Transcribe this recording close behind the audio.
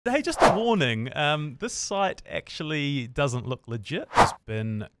Hey, just a warning, this site actually doesn't look legit. There's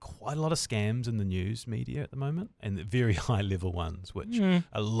been quite a lot of scams in the news media at the moment, and very high-level ones, which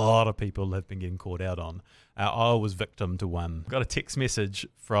a lot of people have been getting caught out on. I was victim to one. Got a text message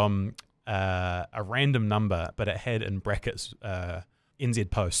from a random number, but it had in brackets NZ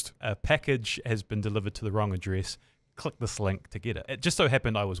Post. A package has been delivered to the wrong address. Click this link to get it. It just so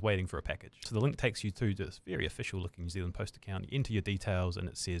happened I was waiting for a package. So the link takes you to this very official looking New Zealand Post account. You enter your details and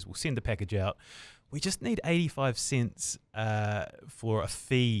it says, we'll send the package out. We just need 85 cents for a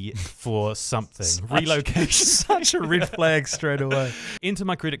fee for something. Relocation. Such a red flag straight away. Enter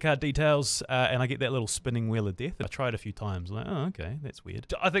my credit card details and I get that little spinning wheel of death. I tried a few times. I'm like, oh, okay, that's weird.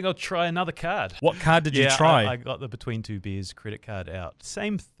 I think I'll try another card. What card did you try? I got the Between Two Bears credit card out.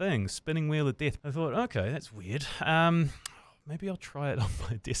 Same thing, spinning wheel of death. I thought, okay, that's weird. Maybe I'll try it on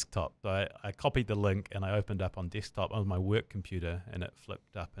my desktop. So I copied the link and I opened up on desktop on my work computer and it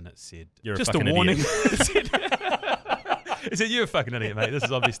flipped up and it said, You're just a fucking warning. idiot. It said, you're a fucking idiot, mate. This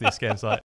is obviously a scam site.